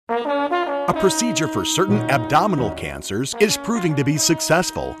A procedure for certain abdominal cancers is proving to be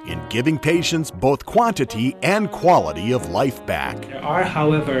successful in giving patients both quantity and quality of life back. There are,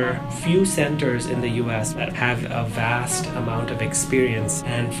 however, few centers in the U.S. that have a vast amount of experience,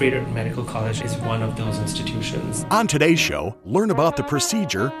 and Froedtert Medical College is one of those institutions. On today's show, learn about the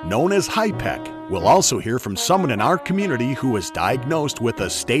procedure known as HIPEC. We'll also hear from someone in our community who was diagnosed with a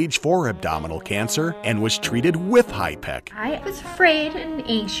stage 4 abdominal cancer and was treated with HIPEC. I was afraid and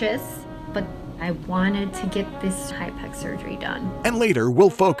anxious, but I wanted to get this HIPEC surgery done. And later,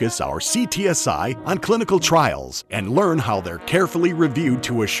 we'll focus our CTSI on clinical trials and learn how they're carefully reviewed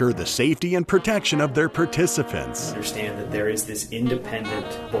to assure the safety and protection of their participants. Understand that there is this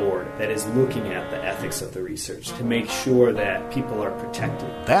independent board that is looking at the ethics of the research to make sure that people are protected.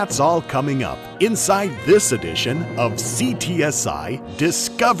 That's all coming up inside this edition of CTSI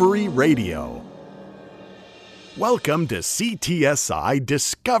Discovery Radio. Welcome to CTSI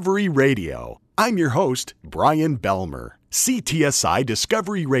Discovery Radio. I'm your host, Brian Belmer. CTSI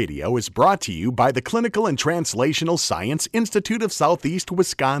Discovery Radio is brought to you by the Clinical and Translational Science Institute of Southeast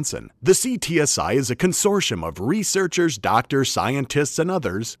Wisconsin. The CTSI is a consortium of researchers, doctors, scientists, and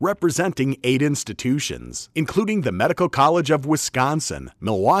others representing 8 institutions, including the Medical College of Wisconsin,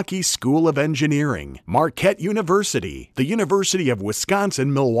 Milwaukee School of Engineering, Marquette University, the University of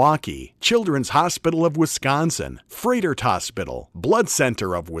Wisconsin-Milwaukee, Children's Hospital of Wisconsin, Froedtert Hospital, Blood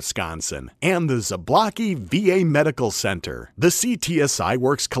Center of Wisconsin, and the Zablocki VA Medical Center. The CTSI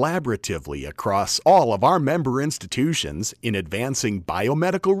works collaboratively across all of our member institutions in advancing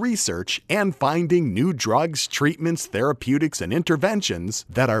biomedical research and finding new drugs, treatments, therapeutics, and interventions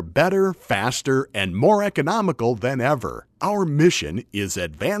that are better, faster, and more economical than ever. Our mission is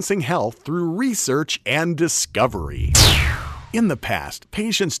advancing health through research and discovery. In the past,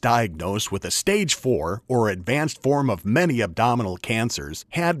 patients diagnosed with a stage 4 or advanced form of many abdominal cancers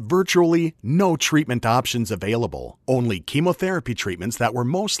had virtually no treatment options available, only chemotherapy treatments that were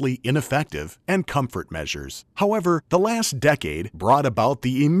mostly ineffective and comfort measures. However, the last decade brought about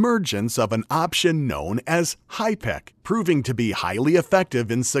the emergence of an option known as HIPEC, proving to be highly effective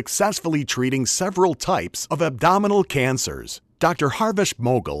in successfully treating several types of abdominal cancers. Dr. Harvesh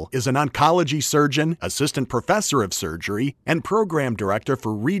Moghal is an oncology surgeon, assistant professor of surgery, and program director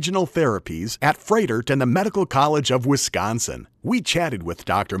for regional therapies at Froedtert and the Medical College of Wisconsin. We chatted with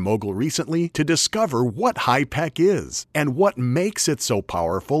Dr. Moghal recently to discover what HIPEC is and what makes it so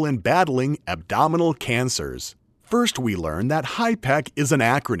powerful in battling abdominal cancers. First, we learn that HIPEC is an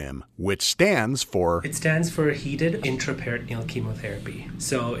acronym, which stands for... It stands for Heated Intraperitoneal Chemotherapy.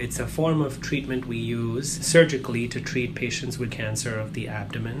 So it's a form of treatment we use surgically to treat patients with cancer of the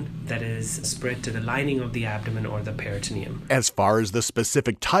abdomen that is spread to the lining of the abdomen or the peritoneum. As far as the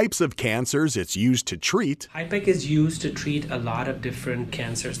specific types of cancers it's used to treat... HIPEC is used to treat a lot of different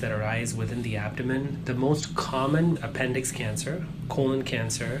cancers that arise within the abdomen. The most common: appendix cancer, colon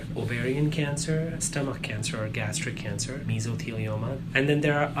cancer, ovarian cancer, stomach cancer or gastric cancer, mesothelioma, and then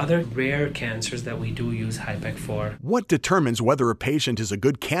there are other rare cancers that we do use HIPEC for. What determines whether a patient is a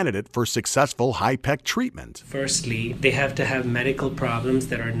good candidate for successful HIPEC treatment? Firstly, they have to have medical problems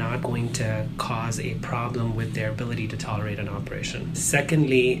that are not going to cause a problem with their ability to tolerate an operation.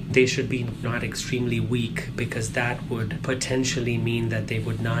 Secondly, they should be not extremely weak, because that would potentially mean that they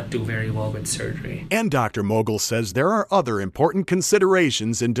would not do very well with surgery. And Dr. Moghal says there are other important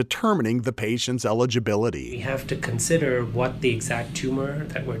considerations in determining the patient's eligibility. We have to consider what the exact tumor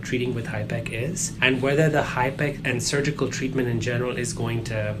that we're treating with HIPEC is, and whether the HIPEC and surgical treatment in general is going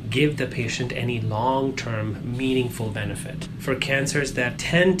to give the patient any long-term meaningful benefit. For cancers that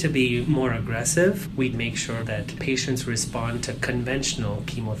tend to be more aggressive, we'd make sure that patients respond to conventional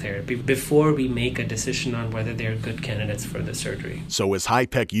chemotherapy before we make a decision on whether they're good candidates for the surgery. So is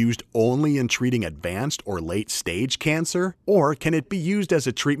HIPEC used only in treating advanced or late-stage cancer, or can it be used as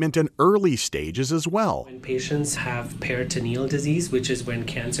a treatment in early stages as well? When patients have peritoneal disease, which is when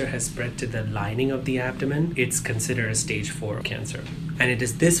cancer has spread to the lining of the abdomen, it's considered a stage 4 cancer. And it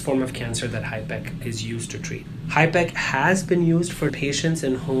is this form of cancer that HIPEC is used to treat. HIPEC has been used for patients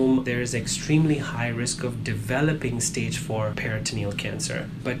in whom there is extremely high risk of developing stage 4 peritoneal cancer.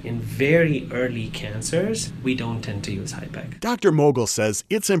 But in very early cancers, we don't tend to use HIPEC. Dr. Moghal says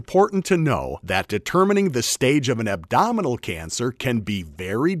it's important to know that determining the stage of an abdominal cancer can be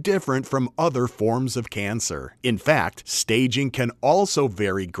very different from other forms of cancer. In fact, staging can also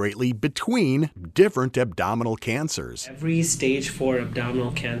vary greatly between different abdominal cancers. Every stage 4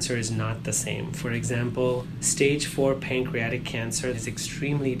 abdominal cancer is not the same. For example, stage stage 4 pancreatic cancer is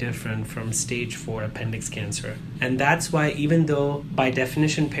extremely different from stage 4 appendix cancer. And that's why, even though by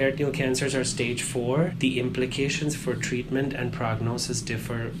definition peritoneal cancers are stage 4, the implications for treatment and prognosis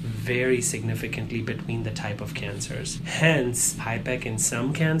differ very significantly between the type of cancers. Hence, HIPEC in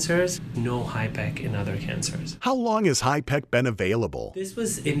some cancers, no HIPEC in other cancers. How long has HIPEC been available? This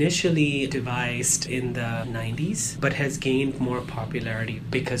was initially devised in the 90s, but has gained more popularity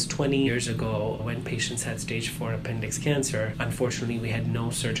because 20 years ago, when patients had stage 4 appendix cancer, unfortunately we had no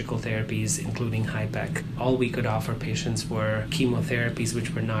surgical therapies, including HIPEC. All we could offer patients were chemotherapies,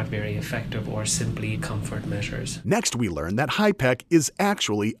 which were not very effective, or simply comfort measures. Next, we learn that HIPEC is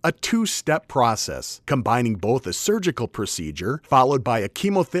actually a two-step process, combining both a surgical procedure followed by a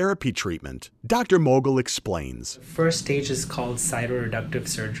chemotherapy treatment. Dr. Mogul explains. First stage is called cytoreductive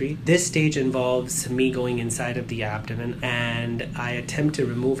surgery. This stage involves me going inside of the abdomen, and I attempt to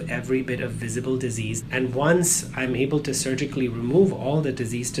remove every bit of visible disease. And once I'm able to surgically remove all the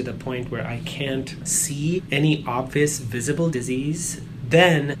disease to the point where I can't see any obvious visible disease,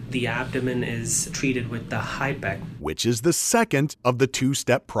 then the abdomen is treated with the HIPEC, which is the second of the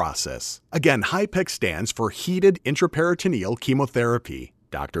two-step process. Again, HIPEC stands for heated intraperitoneal chemotherapy.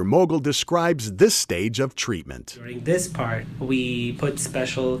 Dr. Mogul describes this stage of treatment. During this part, we put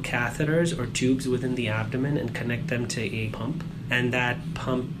special catheters or tubes within the abdomen and connect them to a pump. And that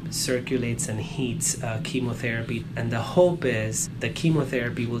pump circulates and heats chemotherapy. And the hope is the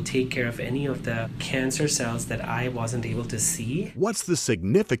chemotherapy will take care of any of the cancer cells that I wasn't able to see. What's the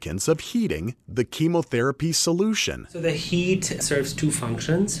significance of heating the chemotherapy solution? So the heat serves two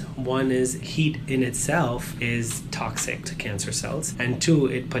functions. One is heat in itself is toxic to cancer cells. And two,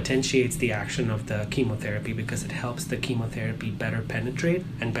 it potentiates the action of the chemotherapy because it helps the chemotherapy better penetrate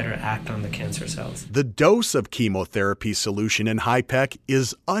and better act on the cancer cells. The dose of chemotherapy solution in HIPEC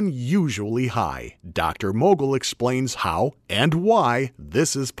is unusually high. Dr. Mogul explains how and why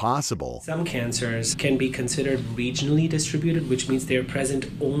this is possible. Some cancers can be considered regionally distributed, which means they're present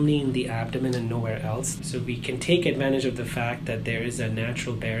only in the abdomen and nowhere else. So we can take advantage of the fact that there is a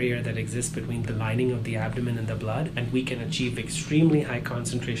natural barrier that exists between the lining of the abdomen and the blood, and we can achieve extremely high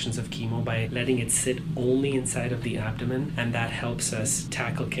concentrations of chemo by letting it sit only inside of the abdomen, and that helps us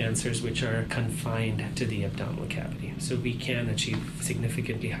tackle cancers which are confined to the abdominal cavity. So we can achieve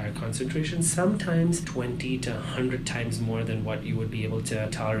significantly higher concentrations, sometimes 20 to 100 times more than what you would be able to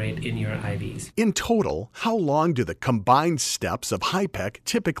tolerate in your IVs. In total, how long do the combined steps of HIPEC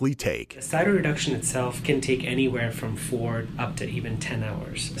typically take? The cytoreduction itself can take anywhere from 4 up to even 10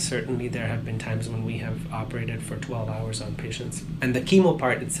 hours. Certainly there have been times when we have operated for 12 hours on patients. And the chemo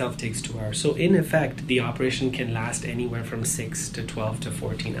part itself takes 2 hours. So in effect, the operation can last anywhere from 6 to 12 to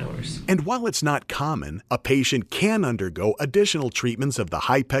 14 hours. And while it's not common, a patient can undergo additional treatments of the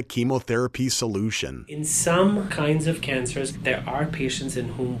HIPEC chemotherapy solution. In some kinds of cancers, there are patients in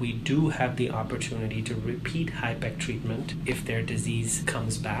whom we do have the opportunity to repeat HIPEC treatment if their disease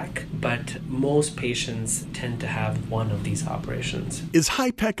comes back, but most patients tend to have one of these operations. Is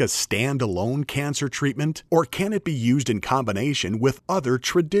HIPEC a standalone cancer treatment, or can it be used in combination with other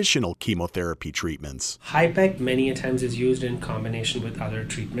traditional chemotherapy treatments? HIPEC many a times is used in combination with other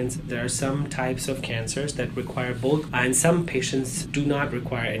treatments. There are some types of cancers that require both, and some patients do not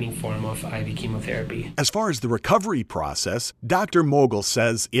require any form of IV chemotherapy. As far as the recovery process, Dr. Mogul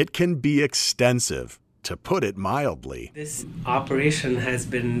says it can be extensive, to put it mildly. This operation has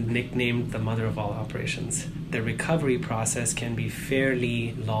been nicknamed the mother of all operations. The recovery process can be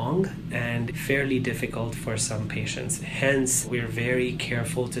fairly long and fairly difficult for some patients. Hence, we're very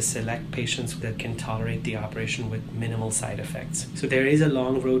careful to select patients that can tolerate the operation with minimal side effects. So there is a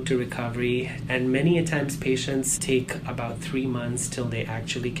long road to recovery, and many a times patients take about 3 months till they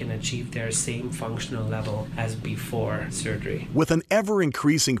actually can achieve their same functional level as before surgery. With an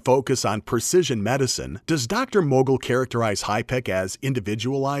ever-increasing focus on precision medicine, does Dr. Mogul characterize HIPEC as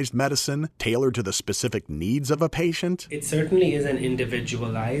individualized medicine, tailored to the specific needs of a patient? It certainly is an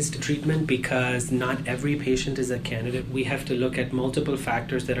individualized treatment because not every patient is a candidate. We have to look at multiple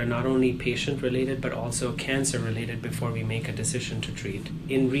factors that are not only patient-related but also cancer-related before we make a decision to treat.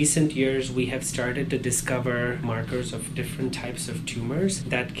 In recent years, we have started to discover markers of different types of tumors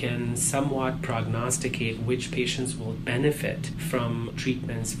that can somewhat prognosticate which patients will benefit from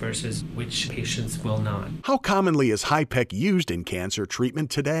treatments versus which patients will not. How commonly is HIPEC used in cancer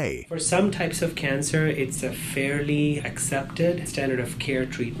treatment today? For some types of cancer, it's a fairly accepted standard of care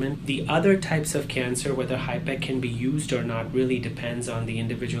treatment. The other types of cancer, whether HIPEC can be used or not, really depends on the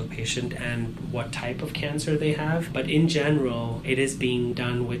individual patient and what type of cancer they have. But in general, it is being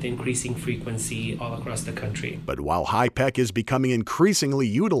done with increasing frequency all across the country. But while HIPEC is becoming increasingly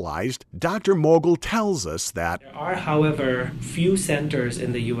utilized, Dr. Mogul tells us that There are, however, few centers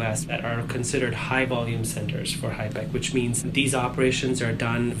in the U.S. that are considered high-volume centers for HIPEC, which means these operations are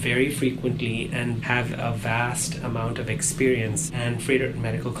done very frequently and have a vast amount of experience, and Fredericton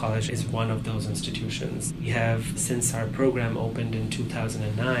Medical College is one of those institutions. We have, since our program opened in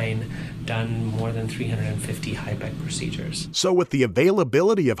 2009, done more than 350 HIPEC procedures. So with the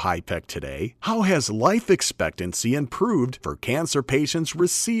availability of HIPEC today, how has life expectancy improved for cancer patients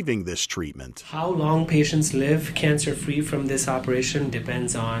receiving this treatment? How long patients live cancer-free from this operation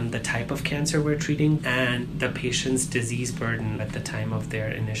depends on the type of cancer we're treating and the patient's disease burden at the time of their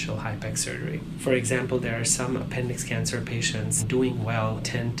initial HIPEC surgery. For example, there are some appendix cancer patients doing well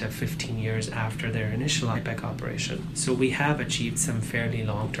 10 to 15 years after their initial HIPEC operation. So we have achieved some fairly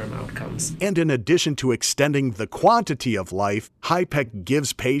long-term outcomes. And in addition to extending the quantity of life, HIPEC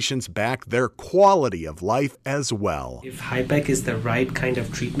gives patients back their quality of life as well. If HIPEC is the right kind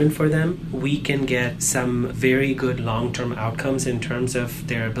of treatment for them, we can get some very good long-term outcomes in terms of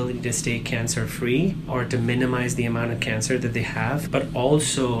their ability to stay cancer-free or to minimize the amount of cancer that they have, but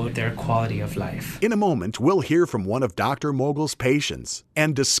also their quality of life. In a moment, we'll hear from one of Dr. Mogul's patients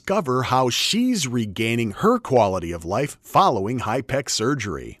and discover how she's regaining her quality of life following HIPEC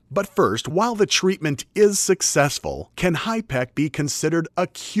surgery. But first, while the treatment is successful, can HIPEC be considered a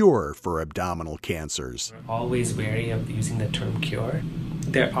cure for abdominal cancers? We're always wary of using the term cure.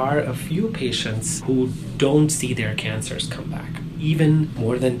 There are a few patients who don't see their cancers come back, even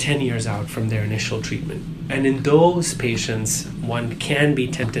more than 10 years out from their initial treatment. And in those patients, one can be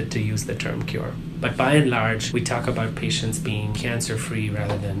tempted to use the term cure. But by and large, we talk about patients being cancer-free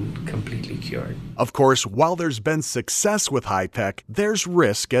rather than completely cured. Of course, while there's been success with HIPEC, there's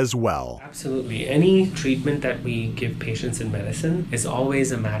risk as well. Absolutely. Any treatment that we give patients in medicine is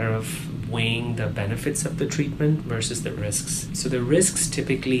always a matter of weighing the benefits of the treatment versus the risks. So the risks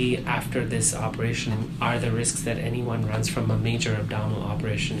typically after this operation are the risks that anyone runs from a major abdominal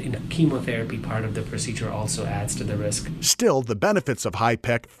operation. And the chemotherapy part of the procedure also adds to the risk. Still, the benefits of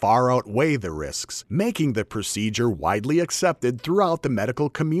HIPEC far outweigh the risks, making the procedure widely accepted throughout the medical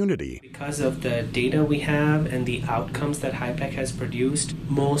community. Because of the data we have and the outcomes that HIPEC has produced,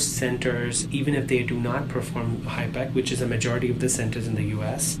 most centers, even if they do not perform HIPEC, which is a majority of the centers in the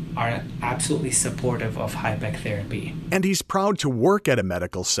U.S., are absolutely supportive of HIPEC therapy. And he's proud to work at a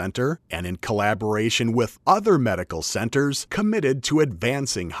medical center and in collaboration with other medical centers committed to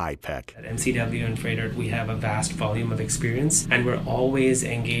advancing HIPEC. At MCW and Frederick, we have a vast volume of experience, and we're always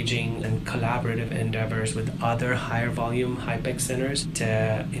engaging in collaborative endeavors with other higher volume HIPEC centers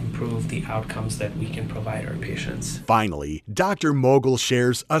to improve the outcomes that we can provide our patients. Finally, Dr. Mogul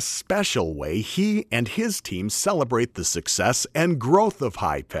shares a special way he and his team celebrate the success and growth of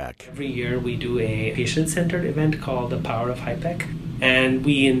HIPEC. Every year we do a patient-centered event called The Power of HIPEC, and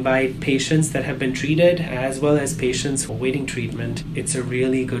we invite patients that have been treated as well as patients awaiting treatment. It's a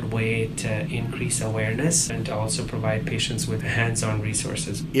really good way to increase awareness and to also provide patients with hands-on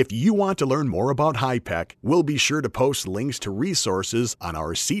resources. If you want to learn more about HIPEC, we'll be sure to post links to resources on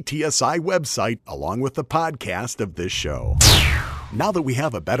our CTSI website along with the podcast of this show. Now that we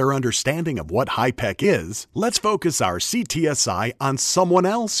have a better understanding of what HIPEC is, let's focus our CTSI on someone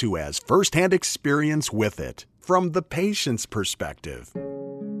else who has firsthand experience with it, from the patient's perspective.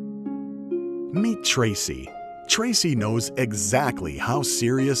 Meet Tracy. Tracy knows exactly how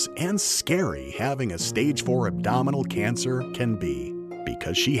serious and scary having a stage 4 abdominal cancer can be,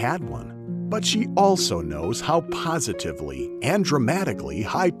 because she had one. But she also knows how positively and dramatically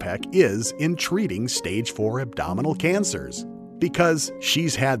HIPEC is in treating stage 4 abdominal cancers, because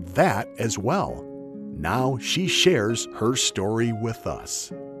she's had that as well. Now she shares her story with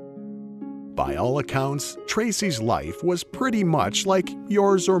us. By all accounts, Tracy's life was pretty much like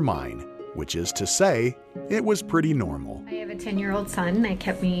yours or mine, which is to say, it was pretty normal. I have a 10-year-old son that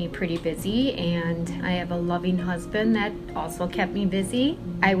kept me pretty busy, and I have a loving husband that also kept me busy.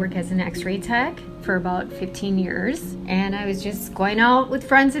 I work as an x-ray tech for about 15 years, and I was just going out with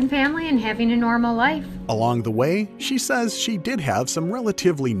friends and family and having a normal life. Along the way, she says she did have some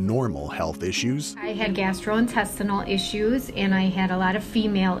relatively normal health issues. I had gastrointestinal issues, and I had a lot of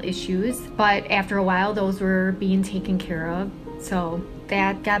female issues, but after a while those were being taken care of. So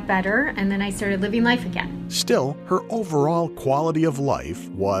that got better, and then I started living life again. Still, her overall quality of life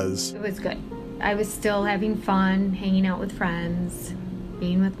was... It was good. I was still having fun, hanging out with friends,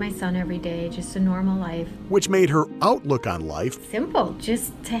 being with my son every day, just a normal life. Which made her outlook on life simple,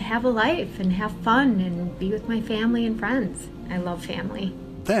 just to have a life and have fun and be with my family and friends. I love family.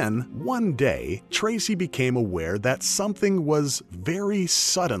 Then, one day, Tracy became aware that something was very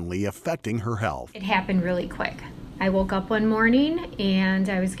suddenly affecting her health. It happened really quick. I woke up one morning and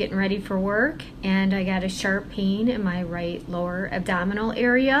I was getting ready for work and I got a sharp pain in my right lower abdominal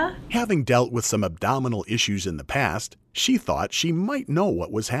area. Having dealt with some abdominal issues in the past, she thought she might know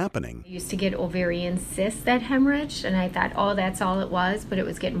what was happening. I used to get ovarian cysts that hemorrhaged, and I thought, oh, that's all it was, but it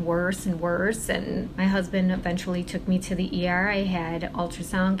was getting worse and worse. And my husband eventually took me to the ER. I had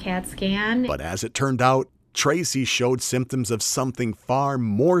ultrasound, CAT scan. But as it turned out, Tracy showed symptoms of something far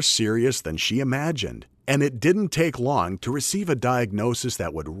more serious than she imagined. And it didn't take long to receive a diagnosis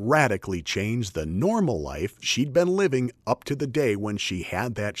that would radically change the normal life she'd been living up to the day when she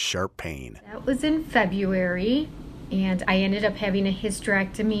had that sharp pain. That was in February, and I ended up having a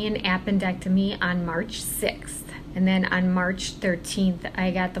hysterectomy and appendectomy on March 6th. And then on March 13th,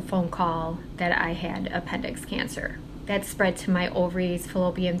 I got the phone call that I had appendix cancer. That spread to my ovaries,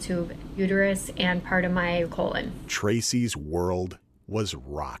 fallopian tube, uterus, and part of my colon. Tracy's world was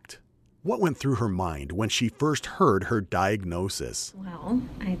rocked. What went through her mind when she first heard her diagnosis? Well,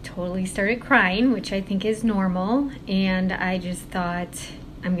 I totally started crying, which I think is normal, and I just thought,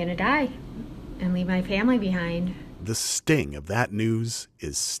 I'm gonna die and leave my family behind. The sting of that news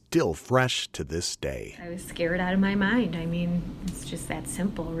is still fresh to this day. I was scared out of my mind. I mean, it's just that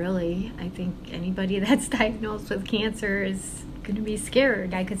simple, really. I think anybody that's diagnosed with cancer is going to be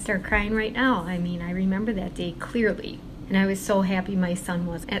scared. I could start crying right now. I mean, I remember that day clearly. And I was so happy my son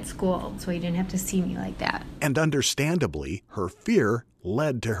was at school, so he didn't have to see me like that. And understandably, her fear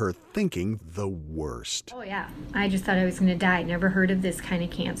led to her thinking the worst. Oh, yeah. I just thought I was going to die. Never heard of this kind of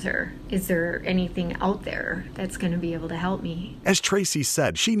cancer. Is there anything out there that's going to be able to help me? As Tracy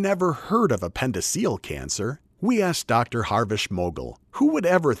said, she never heard of appendiceal cancer. We asked Dr. Harvish Mogul, who would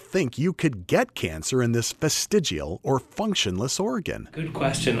ever think you could get cancer in this vestigial or functionless organ? Good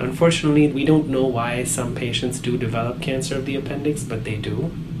question. Unfortunately, we don't know why some patients do develop cancer of the appendix, but they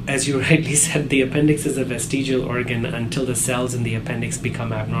do. As you rightly said, the appendix is a vestigial organ until the cells in the appendix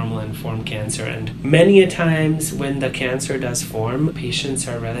become abnormal and form cancer. And many a times when the cancer does form, patients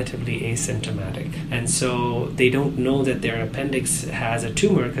are relatively asymptomatic. And so they don't know that their appendix has a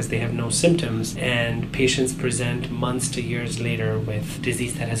tumor because they have no symptoms. And patients present months to years later with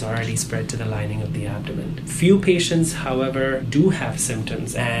disease that has already spread to the lining of the abdomen. Few patients, however, do have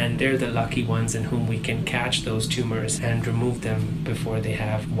symptoms, and they're the lucky ones in whom we can catch those tumors and remove them before they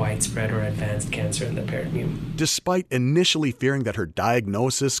have widespread or advanced cancer in the peritoneum. Despite initially fearing that her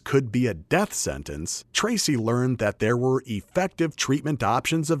diagnosis could be a death sentence, Tracy learned that there were effective treatment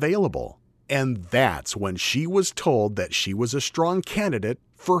options available. And that's when she was told that she was a strong candidate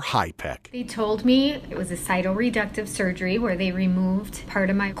for HIPEC. They told me it was a cytoreductive surgery where they removed part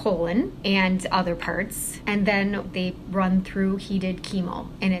of my colon and other parts, and then they run through heated chemo,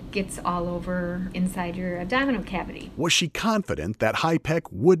 and it gets all over inside your abdominal cavity. Was she confident that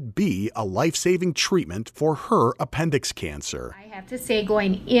HIPEC would be a life-saving treatment for her appendix cancer? I have to say,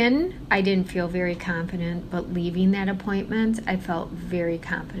 going in, I didn't feel very confident, but leaving that appointment, I felt very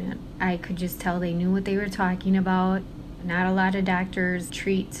confident. I could just tell they knew what they were talking about. Not a lot of doctors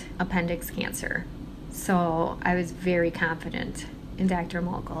treat appendix cancer, so I was very confident in Dr.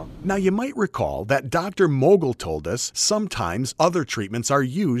 Mogul. Now, you might recall that Dr. Mogul told us sometimes other treatments are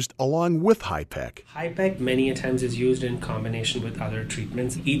used along with HIPEC. HIPEC many a times is used in combination with other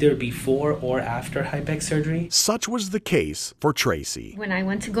treatments, either before or after HIPEC surgery. Such was the case for Tracy. When I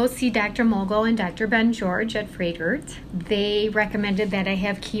went to go see Dr. Mogul and Dr. Ben George at Fragert, they recommended that I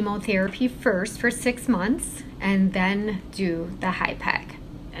have chemotherapy first for 6 months and then do the HIPEC.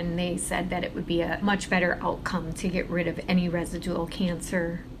 And they said that it would be a much better outcome to get rid of any residual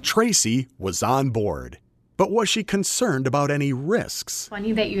cancer. Tracy was on board, but was she concerned about any risks?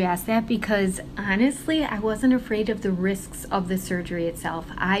 Funny that you asked that, because honestly, I wasn't afraid of the risks of the surgery itself.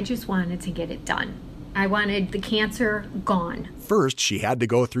 I just wanted to get it done. I wanted the cancer gone. First, she had to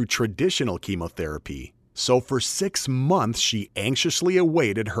go through traditional chemotherapy. So for 6 months, she anxiously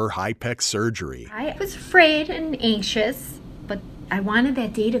awaited her HIPEC surgery. I was afraid and anxious, but I wanted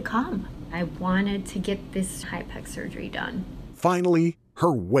that day to come. I wanted to get this HIPEC surgery done. Finally,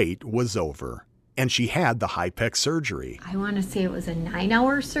 her wait was over, and she had the HIPEC surgery. I want to say it was a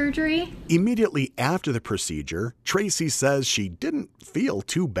 9-hour surgery. Immediately after the procedure, Tracy says she didn't feel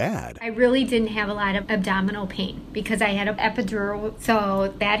too bad. I really didn't have a lot of abdominal pain because I had an epidural,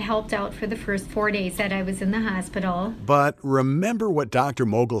 so that helped out for the first 4 days that I was in the hospital. But remember what Dr.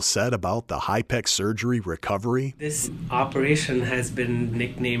 Mogul said about the HIPEC surgery recovery? This operation has been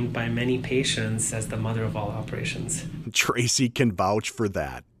nicknamed by many patients as the mother of all operations. Tracy can vouch for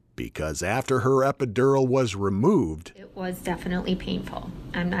that, because after her epidural was removed, It was definitely painful.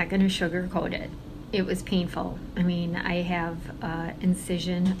 I'm not going to sugarcoat it. It was painful. I mean, I have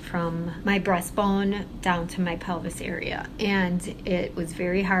incision from my breastbone down to my pelvis area, and it was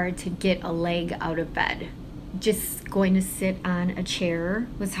very hard to get a leg out of bed. Just going to sit on a chair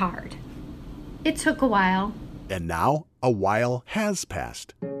was hard. It took a while. And now, a while has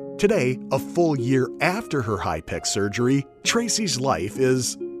passed. Today, a full year after her HIPEC surgery, Tracy's life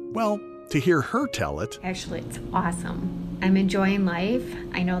is, well, to hear her tell it. Actually, it's awesome. I'm enjoying life.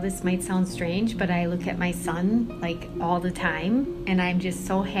 I know this might sound strange, but I look at my son like all the time, and I'm just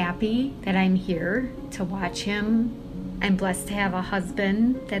so happy that I'm here to watch him. I'm blessed to have a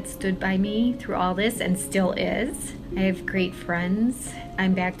husband that stood by me through all this and still is. I have great friends.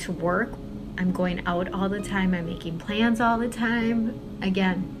 I'm back to work. I'm going out all the time. I'm making plans all the time.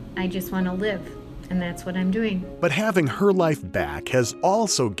 Again, I just want to live, and that's what I'm doing. But having her life back has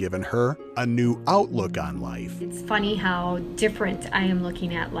also given her a new outlook on life. It's funny how different I am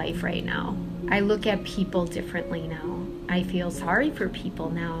looking at life right now. I look at people differently now. I feel sorry for people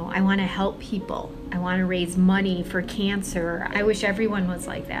now. I want to help people. I want to raise money for cancer. I wish everyone was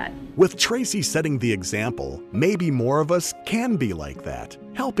like that. With Tracy setting the example, maybe more of us can be like that,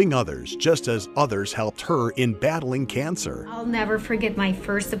 helping others just as others helped her in battling cancer. I'll never forget my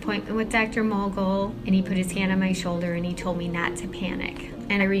first appointment with Dr. Mogul, and he put his hand on my shoulder and he told me not to panic.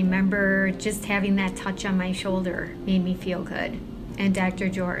 And I remember just having that touch on my shoulder made me feel good. And Dr.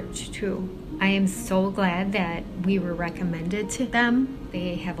 George, too. I am so glad that we were recommended to them.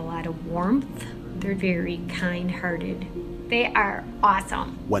 They have a lot of warmth. They're very kind-hearted. They are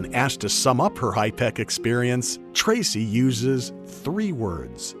awesome. When asked to sum up her HIPEC experience, Tracy uses 3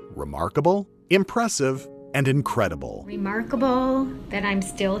 words: remarkable, impressive, and incredible. Remarkable that I'm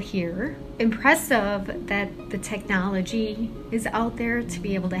still here. Impressive that the technology is out there to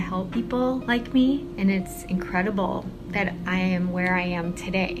be able to help people like me. And it's incredible that I am where I am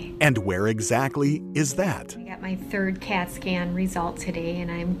today. And where exactly is that? I got my 3rd CAT scan result today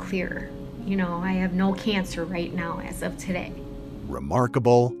and I'm clear. You know, I have no cancer right now as of today.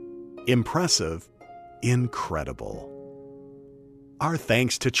 Remarkable, impressive, incredible. Our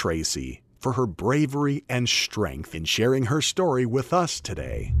thanks to Tracy for her bravery and strength in sharing her story with us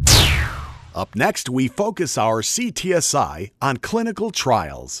today. Up next, we focus our CTSI on clinical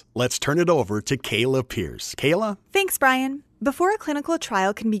trials. Let's turn it over to Kayla Pierce. Kayla? Thanks, Brian. Before a clinical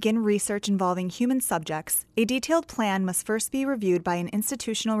trial can begin research involving human subjects, a detailed plan must first be reviewed by an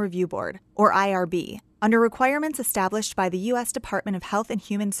Institutional Review Board, or IRB, under requirements established by the U.S. Department of Health and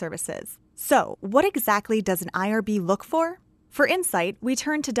Human Services. So, what exactly does an IRB look for? For insight, we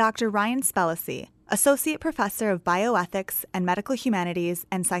turn to Dr. Ryan Spellacy, Associate Professor of Bioethics and Medical Humanities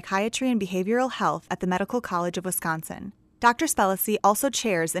and Psychiatry and Behavioral Health at the Medical College of Wisconsin. Dr. Spellacy also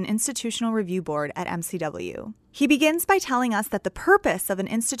chairs an institutional review board at MCW. He begins by telling us that the purpose of an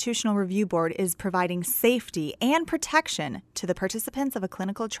institutional review board is providing safety and protection to the participants of a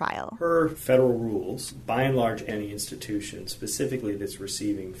clinical trial. Per federal rules, by and large, any institution, specifically that's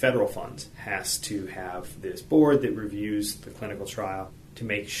receiving federal funds, has to have this board that reviews the clinical trial to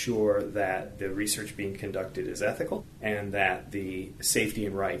make sure that the research being conducted is ethical and that the safety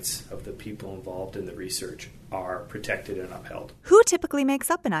and rights of the people involved in the research are protected and upheld. Who typically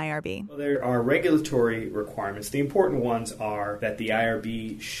makes up an IRB? Well, there are regulatory requirements. The important ones are that the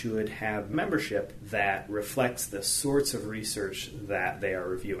IRB should have membership that reflects the sorts of research that they are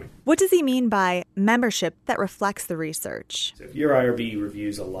reviewing. What does he mean by membership that reflects the research? So if your IRB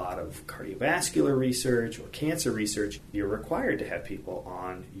reviews a lot of cardiovascular research or cancer research, you're required to have people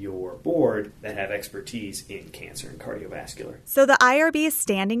on your board that have expertise in cancer and cardiovascular. So the IRB's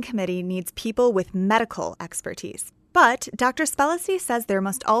standing committee needs people with medical expertise. But Dr. Spellacy says there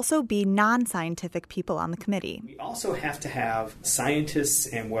must also be non-scientific people on the committee. We also have to have scientists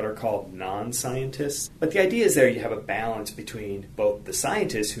and what are called non-scientists. But the idea is there you have a balance between both the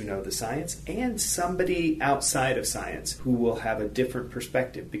scientists who know the science and somebody outside of science who will have a different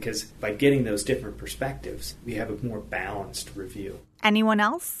perspective, because by getting those different perspectives, we have a more balanced review. Anyone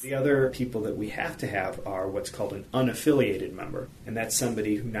else? The other people that we have to have are what's called an unaffiliated member, and that's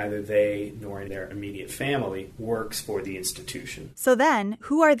somebody who neither they nor their immediate family works for the institution. So then,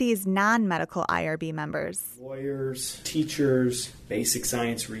 who are these non-medical IRB members? Lawyers, teachers, basic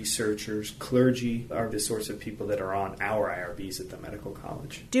science researchers, clergy are the sorts of people that are on our IRBs at the medical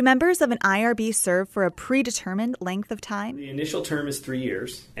college. Do members of an IRB serve for a predetermined length of time? The initial term is 3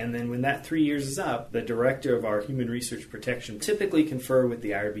 years, and then when that 3 years is up, the director of our Human Research Protection typically confer with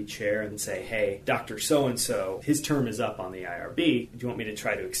the IRB chair and say, hey, Dr. So-and-so, his term is up on the IRB. Do you want me to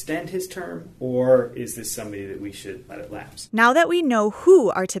try to extend his term, or is this somebody that we should let it lapse? Now that we know who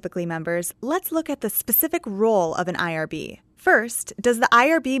are typically members, let's look at the specific role of an IRB. First, does the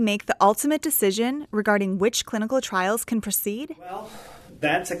IRB make the ultimate decision regarding which clinical trials can proceed? Well,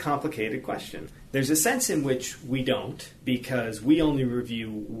 that's a complicated question. There's a sense in which we don't, because we only review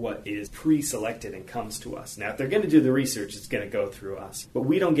what is pre-selected and comes to us. Now, if they're going to do the research, it's going to go through us. But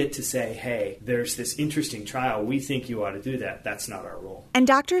we don't get to say, hey, there's this interesting trial, we think you ought to do that. That's not our role. And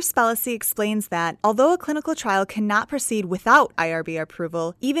Dr. Spellacy explains that although a clinical trial cannot proceed without IRB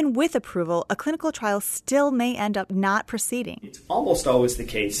approval, even with approval, a clinical trial still may end up not proceeding. It's almost always the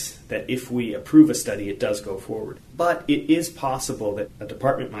case that if we approve a study, it does go forward. But it is possible that a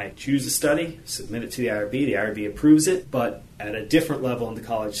department might choose a study, submit it to the IRB approves it, but at a different level in the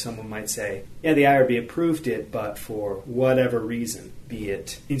college, someone might say, yeah, the IRB approved it, but for whatever reason, be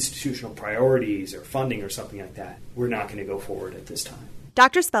it institutional priorities or funding or something like that, we're not going to go forward at this time.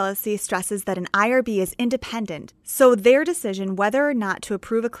 Dr. Spellacy stresses that an IRB is independent, so their decision whether or not to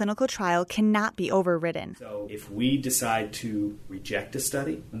approve a clinical trial cannot be overridden. So if we decide to reject a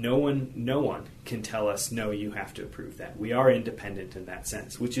study, no one can tell us, no, you have to approve that. We are independent in that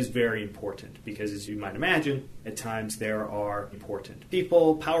sense, which is very important because, as you might imagine, at times there are important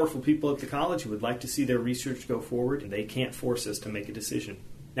people, powerful people at the college who would like to see their research go forward, and they can't force us to make a decision.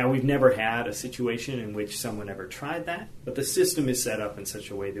 Now, we've never had a situation in which someone ever tried that, but the system is set up in such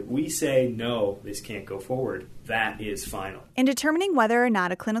a way that we say, no, this can't go forward. That is final. In determining whether or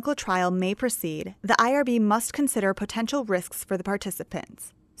not a clinical trial may proceed, the IRB must consider potential risks for the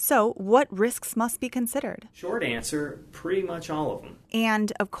participants. So, what risks must be considered? Short answer, pretty much all of them.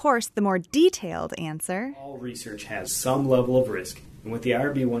 And, of course, the more detailed answer. All research has some level of risk. And what the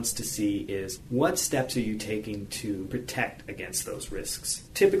IRB wants to see is what steps are you taking to protect against those risks.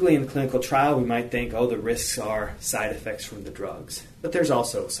 Typically in a clinical trial, we might think, the risks are side effects from the drugs. But there's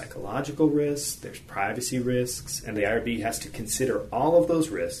also psychological risks, there's privacy risks, and the IRB has to consider all of those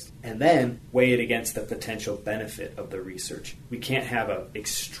risks and then weigh it against the potential benefit of the research. We can't have an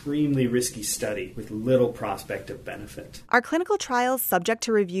extremely risky study with little prospect of benefit. Are clinical trials subject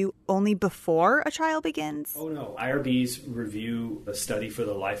to review only before a trial begins? Oh no, IRBs review a study for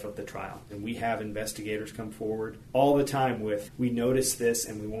the life of the trial, and we have investigators come forward all the time with, we notice this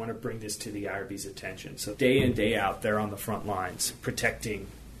and we want to bring this to the IRB's attention. So day in, day out, they're on the front lines protecting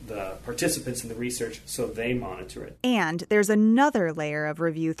the participants in the research so they monitor it. And there's another layer of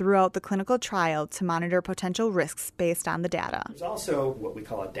review throughout the clinical trial to monitor potential risks based on the data. There's also what we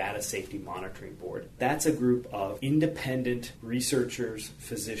call a data safety monitoring board. That's a group of independent researchers,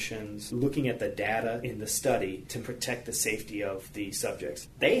 physicians, looking at the data in the study to protect the safety of the subjects.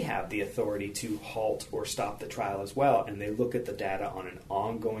 They have the authority to halt or stop the trial as well, and they look at the data on an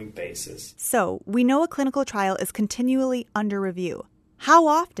ongoing basis. So, we know a clinical trial is continually under review. How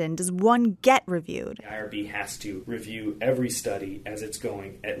often does one get reviewed? The IRB has to review every study as it's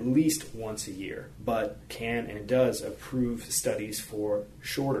going at least once a year, but can and does approve studies for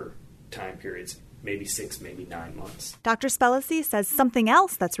shorter time periods, maybe 6, maybe 9 months. Dr. Spellacy says something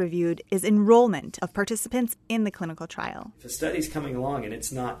else that's reviewed is enrollment of participants in the clinical trial. If a study's coming along and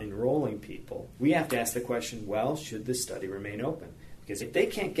it's not enrolling people, we have to ask the question, well, should this study remain open? Because if they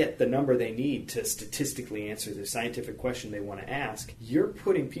can't get the number they need to statistically answer the scientific question they want to ask, you're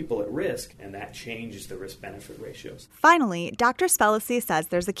putting people at risk, and that changes the risk-benefit ratios. Finally, Dr. Spellacy says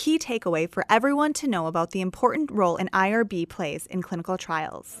there's a key takeaway for everyone to know about the important role an IRB plays in clinical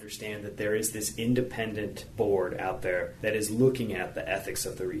trials. Understand that there is this independent board out there that is looking at the ethics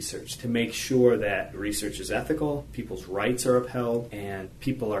of the research to make sure that research is ethical, people's rights are upheld, and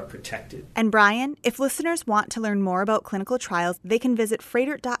people are protected. And Brian, if listeners want to learn more about clinical trials, they can visit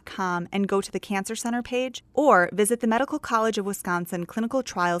Froedtert.com and go to the Cancer Center page, or visit the Medical College of Wisconsin Clinical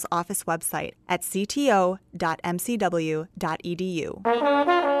Trials Office website at cto.mcw.edu.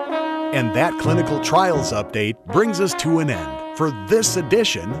 And that clinical trials update brings us to an end for this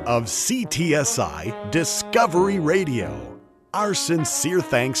edition of CTSI Discovery Radio. Our sincere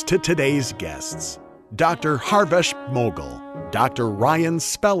thanks to today's guests, Dr. Harvesh Moghal, Dr. Ryan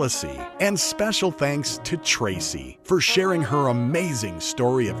Spellacy, and special thanks to Tracy for sharing her amazing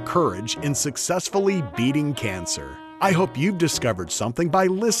story of courage in successfully beating cancer. I hope you've discovered something by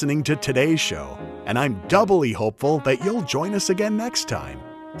listening to today's show, and I'm doubly hopeful that you'll join us again next time.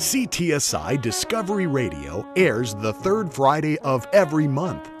 CTSI Discovery Radio airs the third Friday of every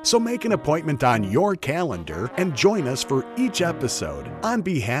month, so make an appointment on your calendar and join us for each episode. On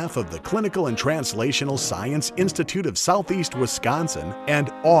behalf of the Clinical and Translational Science Institute of Southeast Wisconsin and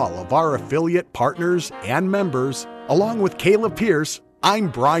all of our affiliate partners and members, along with Kayla Pierce, I'm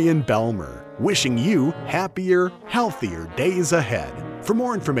Brian Belmer, wishing you happier, healthier days ahead. For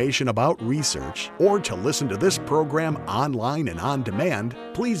more information about research or to listen to this program online and on demand,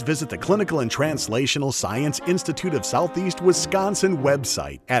 please visit the Clinical and Translational Science Institute of Southeast Wisconsin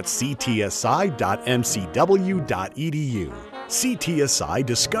website at ctsi.mcw.edu. CTSI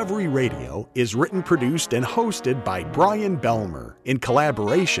Discovery Radio is written, produced, and hosted by Brian Belmer in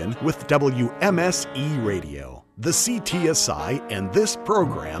collaboration with WMSE Radio. The CTSI and this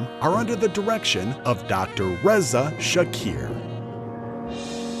program are under the direction of Dr. Reza Shakir.